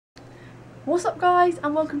What's up guys,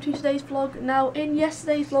 and welcome to today's vlog. Now in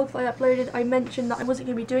yesterday's vlog that I uploaded, I mentioned that I wasn't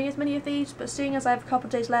going to be doing as many of these, but seeing as I have a couple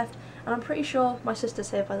of days left, and I'm pretty sure, my sister's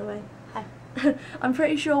here by the way, hi. I'm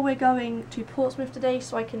pretty sure we're going to Portsmouth today,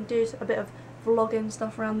 so I can do a bit of vlogging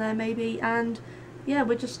stuff around there maybe, and yeah,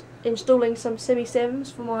 we're just installing some sims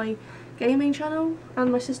for my gaming channel,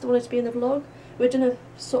 and my sister wanted to be in the vlog. We're going to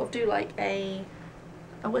sort of do like a,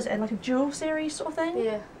 what is it, like a dual series sort of thing?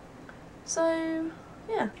 Yeah. So,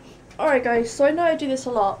 yeah. Alright guys, so I know I do this a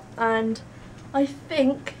lot, and I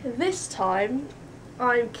think this time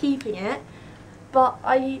I'm keeping it, but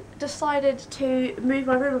I decided to move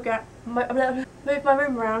my room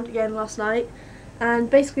around again last night, and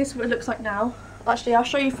basically this is what it looks like now. Actually, I'll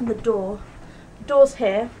show you from the door. The door's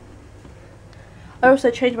here. I also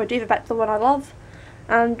changed my duvet back to the one I love,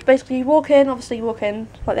 and basically you walk in, obviously you walk in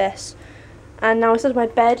like this, and now instead of my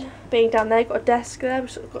bed being down there, I've got a desk there,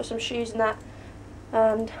 we've got some shoes and that,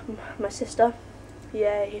 and my sister,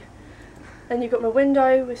 yay. Then you've got my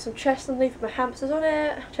window with some chests underneath with my hamsters on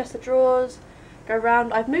it, chest of drawers, go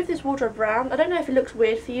around. I've moved this wardrobe around. I don't know if it looks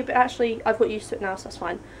weird for you, but actually I've got used to it now, so that's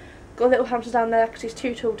fine. Got a little hamster down there because he's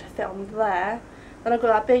too tall to fit on there. Then I've got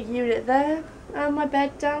that big unit there, and my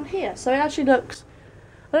bed down here. So it actually looks,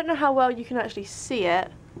 I don't know how well you can actually see it,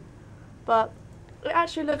 but it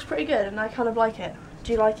actually looks pretty good, and I kind of like it.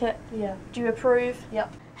 Do you like it? Yeah. Do you approve?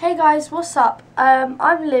 Yep. Hey guys, what's up?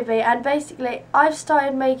 I'm Libby, and basically I've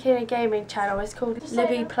started making a gaming channel. It's called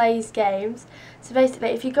Libby Plays Games. So basically,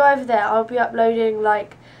 if you go over there, I'll be uploading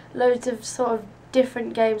like loads of sort of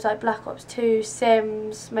different games like Black Ops 2,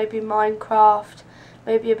 Sims, maybe Minecraft,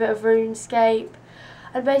 maybe a bit of RuneScape.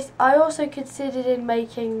 And I also considered in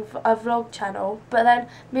making a vlog channel, but then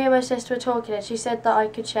me and my sister were talking and she said that I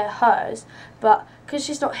could share hers, but because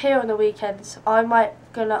she's not here on the weekends, I might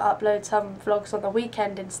gonna upload some vlogs on the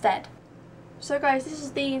weekend instead. So guys, this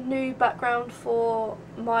is the new background for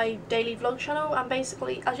my daily vlog channel, and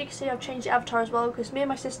basically, as you can see, I've changed the avatar as well, because me and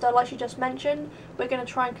my sister, like she just mentioned, we're going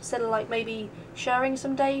to try and consider like maybe sharing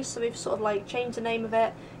some days, so we've sort of like changed the name of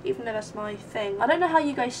it, even though that's my thing. I don't know how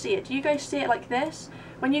you guys see it. Do you guys see it like this?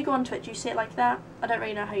 When you go onto it, do you see it like that? I don't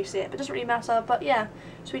really know how you see it, but it doesn't really matter, but yeah.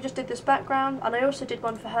 So we just did this background, and I also did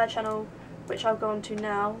one for her channel, which I'll go on to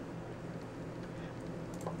now.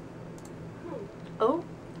 Oh.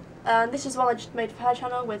 And this is one I just made for her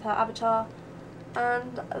channel with her avatar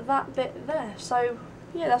and that bit there. So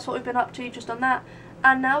yeah, that's what we've been up to, just on that.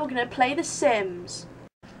 And now we're going to play The Sims.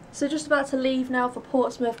 So just about to leave now for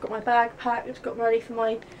Portsmouth. Got my bag packed, got ready for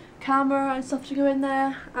my camera and stuff to go in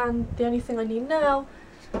there. And the only thing I need now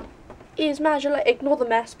is my gilet. Ignore the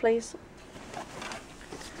mess, please.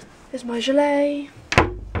 Here's my gilet.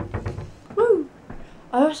 Woo!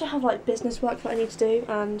 I also have like business work that I need to do,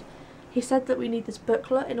 and he said that we need this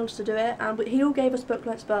booklet in order to do it, and he all gave us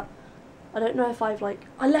booklets, but I don't know if I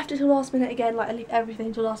left it till last minute again, like I leave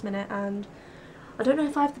everything till last minute, and I don't know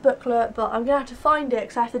if I have the booklet, but I'm going to have to find it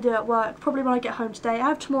because I have to do it at work, probably when I get home today. I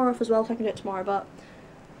have tomorrow off as well, so I can do it tomorrow, but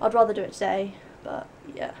I'd rather do it today, but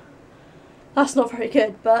yeah. That's not very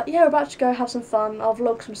good, but yeah, we're about to go have some fun. I'll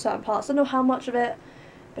vlog some certain parts. I don't know how much of it,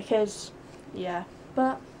 because, yeah,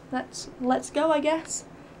 but let's go, I guess.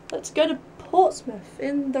 Let's go to Portsmouth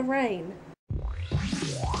in the rain. I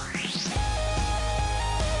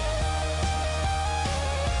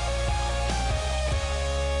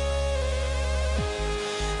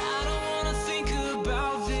don't wanna think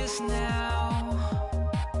about this now.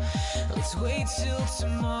 Let's wait till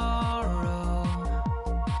tomorrow,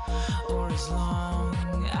 or as long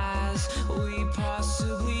as we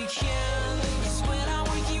possibly can. 'Cause when I'm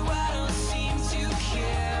with you, I don't seem to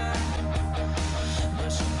care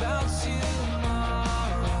much about tomorrow,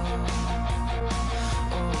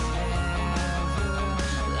 or whatever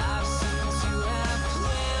life seemed to have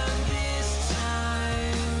planned this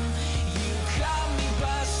time. You caught me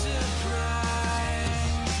by surprise.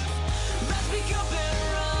 Let's pick up and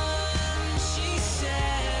run, she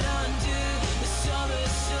said, under the summer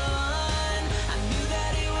sun. I knew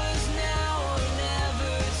that it was now or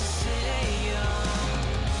never to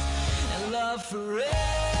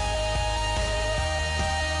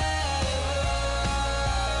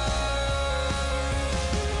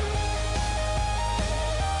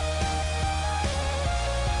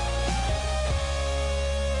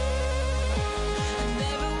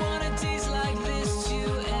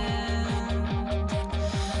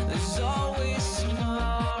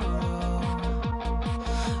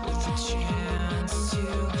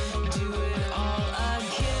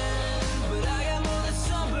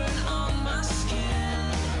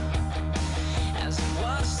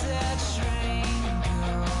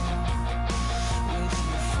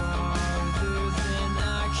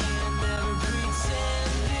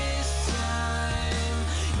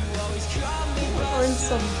and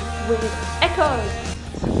some weird echo.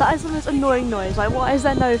 That is the most annoying noise. Like, why is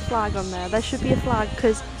there no flag on there? There should be a flag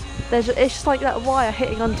because it's just like that wire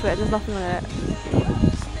hitting onto it. There's nothing on it.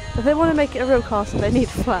 If they want to make it a real castle, they need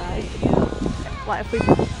a flag. Like if we.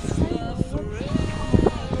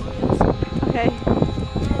 Okay.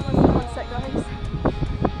 One sec, guys.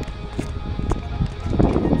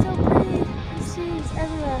 It's so pretty. The seas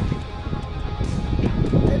everywhere.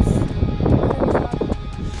 It's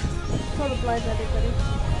trying to blind everybody.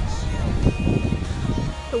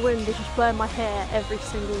 The wind is just blowing my hair every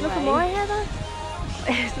single way. Look at my hair though.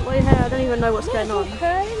 It's my hair. I don't even know what's going on.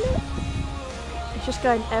 Curly. It's just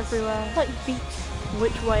going everywhere. It's like beach.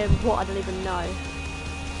 Which way and what I don't even know.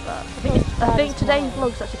 But I think today's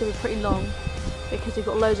vlog's actually going to be pretty long because we've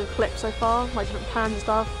got loads of clips so far, like different pans and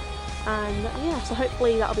stuff. And yeah, so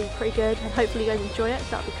hopefully that'll be pretty good and hopefully you guys enjoy it.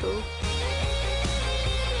 That'll be cool.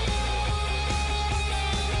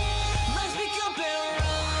 Let's pick up and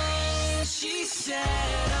run, she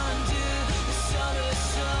said, under the summer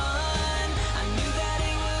sun. I knew that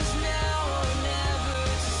it was now or never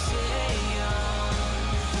to stay young.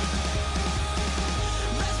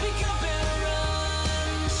 Let's pick up and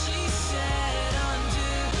run, she said,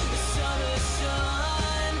 under the summer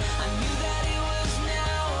sun. I knew that it was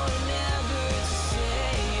now or never to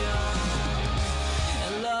stay young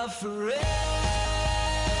and love forever.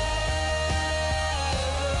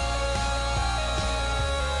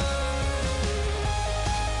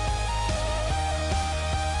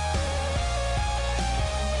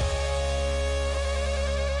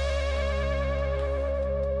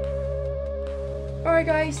 Alright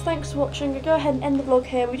guys, thanks for watching. I'll go ahead and end the vlog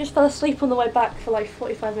here. We just fell asleep on the way back for like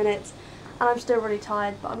 45 minutes and I'm still really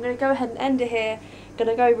tired, but I'm going to go ahead and end it here.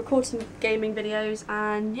 Gonna go record some gaming videos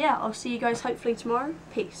and yeah, I'll see you guys hopefully tomorrow.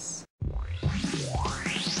 Peace.